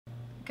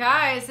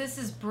Guys, this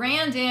is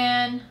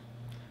Brandon.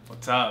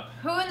 What's up?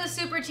 Who in the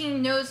super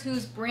team knows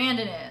who's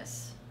Brandon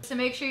is? So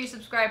make sure you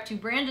subscribe to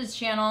Brandon's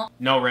channel.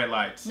 No red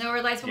lights. No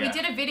red lights. But we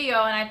did a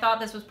video and I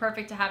thought this was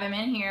perfect to have him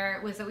in here.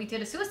 Was that we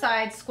did a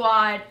Suicide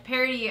Squad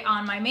parody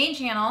on my main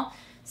channel.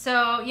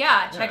 So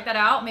yeah, check that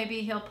out. Maybe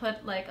he'll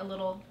put like a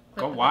little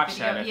clip. Go watch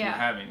that if you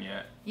haven't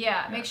yet.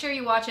 Yeah, make sure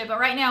you watch it. But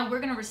right now, we're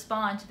going to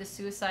respond to the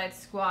Suicide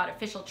Squad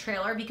official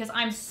trailer because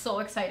I'm so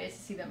excited to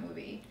see that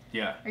movie.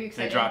 Yeah. Are you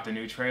excited? They dropped a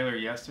new trailer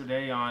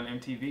yesterday on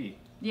MTV.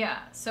 Yeah,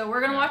 so we're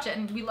going to watch it,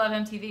 and we love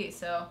MTV,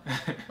 so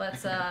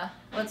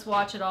let's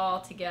watch it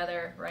all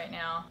together right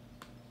now.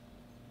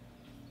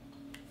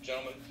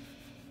 Gentlemen,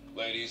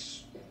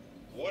 ladies,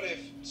 what if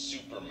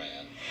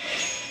Superman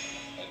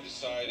had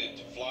decided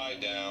to fly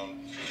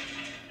down,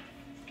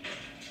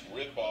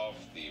 rip off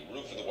the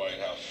roof of the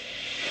White House,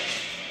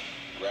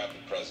 grab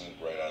the president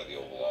right out of the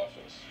Oval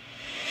Office?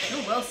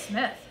 Oh, Will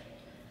Smith.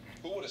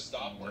 Who would have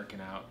stopped him? Working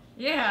out.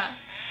 Yeah.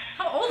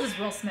 How old is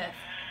Will Smith?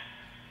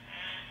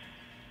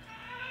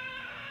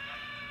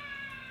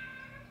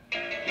 I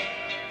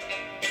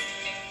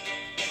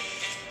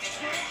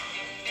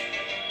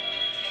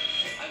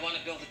want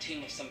to build a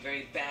team of some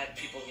very bad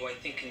people who I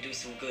think can do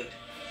some good.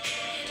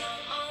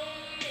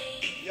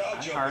 Y'all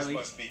jokers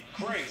must be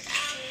crazy.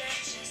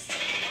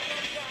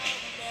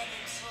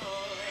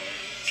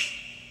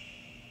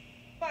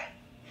 What?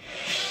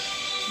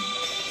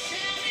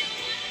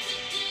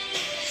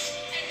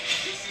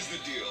 This is the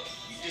deal.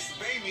 You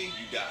disobey me,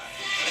 you die.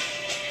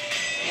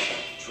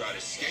 Try to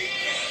escape,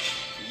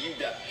 you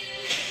die.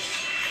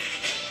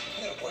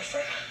 You got a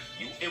boyfriend?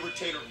 You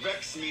irritate or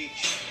vex me,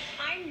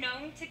 I'm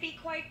known to be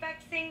quite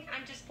vexing.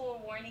 I'm just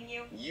forewarning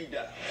you. you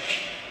die.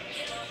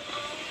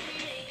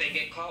 If they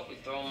get caught, we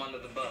throw them under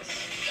the bus.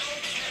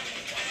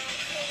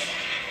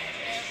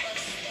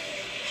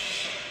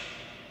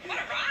 What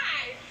a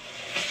ride!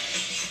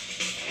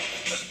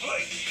 Let's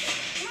play.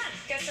 Come on,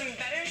 get some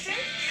better soon?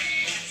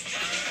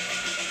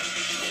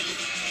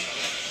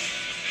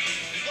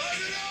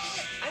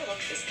 I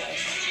love this guy.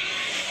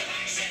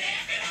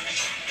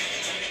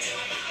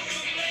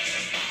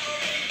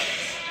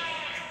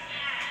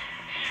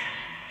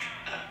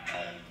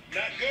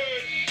 Not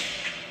good.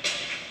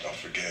 Don't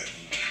forget,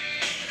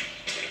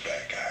 we're the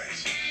bad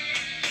guys.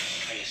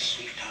 Are you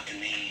sweet talking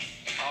me?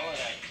 All of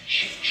that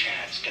chit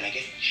chat's gonna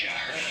get you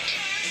hurt.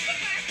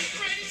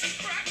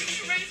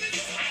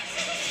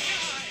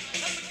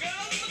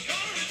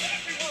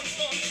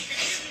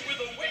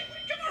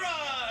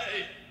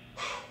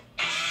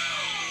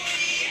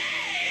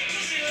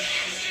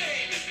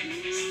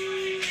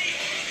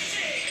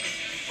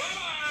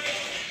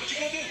 What you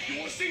gonna do? You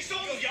wanna see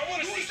something? Y'all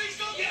wanna see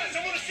something? Yes, I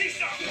wanna see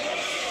something.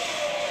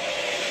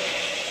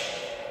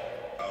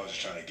 I was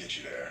just trying to get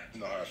you there.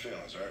 No hard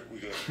feelings, right? We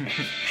good.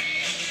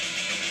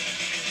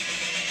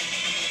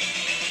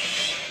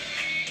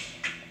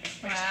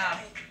 Wow.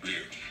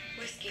 You.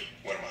 Whiskey.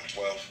 What am I,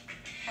 12?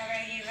 How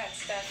about you, hot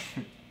stuff?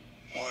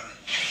 Water.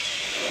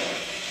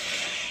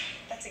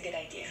 That's a good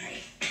idea,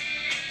 honey.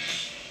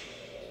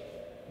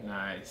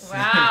 Nice.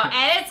 Wow,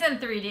 and it's in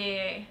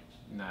 3D.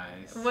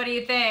 Nice. What do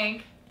you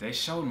think? They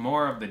showed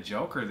more of the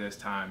Joker this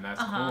time.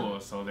 That's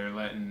cool. So they're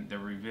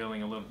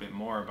revealing a little bit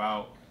more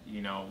about,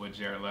 you know, what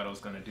Jared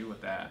Leto's gonna do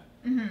with that.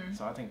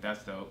 So I think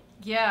that's dope.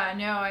 Yeah,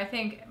 no, I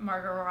think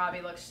Margot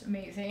Robbie looks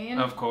amazing.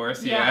 Of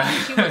course, yeah.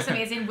 She looks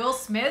amazing. Will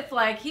Smith,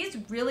 like, he's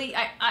really,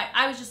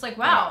 I was just like,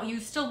 wow, you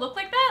still look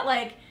like that?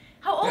 Like,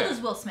 how old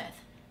is Will Smith?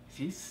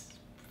 He's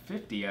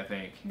 50, I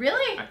think.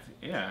 Really?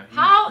 Yeah.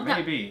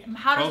 Maybe.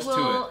 How does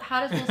Will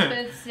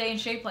Smith stay in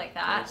shape like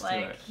that? Close to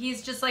Like, it.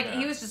 he's just like,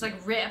 he was just like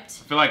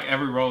ripped. I feel like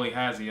every role he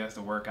has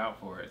to work out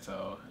for it.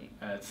 So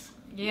that's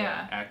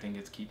acting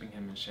is keeping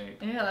him in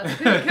shape. Yeah, that's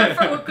good.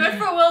 Good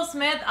for Will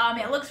Smith.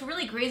 It looks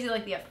really crazy,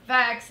 like the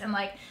effects and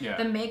like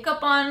the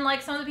makeup on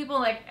like some of the people.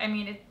 Like, I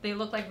mean, they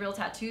look like real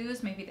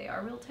tattoos. Maybe they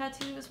are real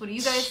tattoos. What do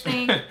you guys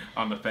think?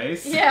 On the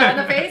face? Yeah, on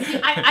the face.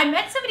 I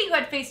met somebody who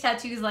had face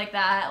tattoos like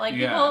that. Like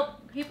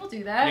people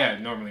do that. Yeah,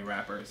 normally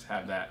rappers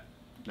have that,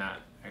 not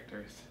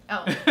actors.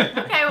 Oh,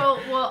 okay.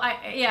 Well,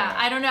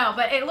 I don't know,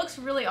 but it looks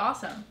really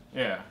awesome.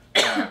 Yeah,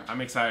 I'm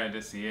excited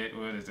to see it.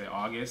 What is it,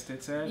 August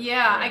it said?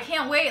 Yeah, I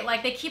can't wait.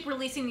 Like, they keep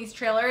releasing these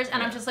trailers,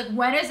 and I'm just like,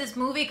 when is this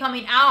movie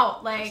coming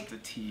out? Like, it's the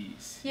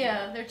tease.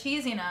 Yeah, they're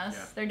teasing us.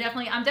 Yeah. I'm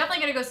definitely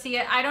gonna go see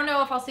it. I don't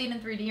know if I'll see it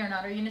in 3D or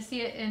not. Are you gonna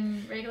see it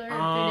in regular 3D? What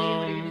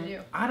are you gonna do?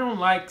 I don't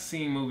like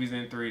seeing movies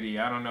in 3D.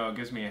 I don't know, it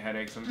gives me a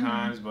headache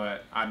sometimes,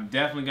 but I'm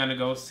definitely gonna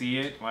go see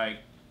it. Like,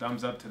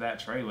 thumbs up to that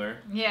trailer.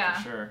 Yeah.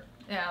 For sure.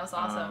 Yeah, it was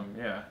awesome.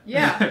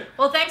 Yeah.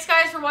 Well, thanks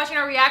guys for watching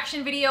our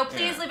reaction video.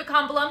 Please leave a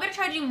comment below. I'm going to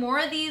try to do more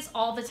of these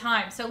all the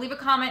time. So leave a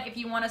comment if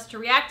you want us to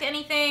react to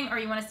anything or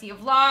you want to see a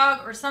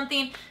vlog or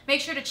something. Make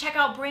sure to check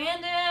out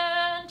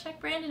Brandon. Check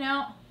Brandon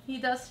out. He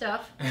does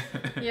stuff.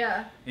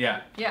 Yeah.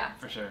 Yeah.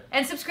 For sure.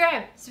 And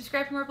subscribe.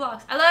 Subscribe for more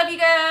vlogs. I love you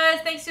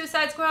guys. Thanks,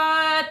 Suicide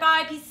Squad.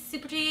 Bye. Peace,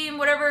 Super Team.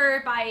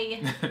 Whatever.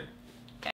 Bye.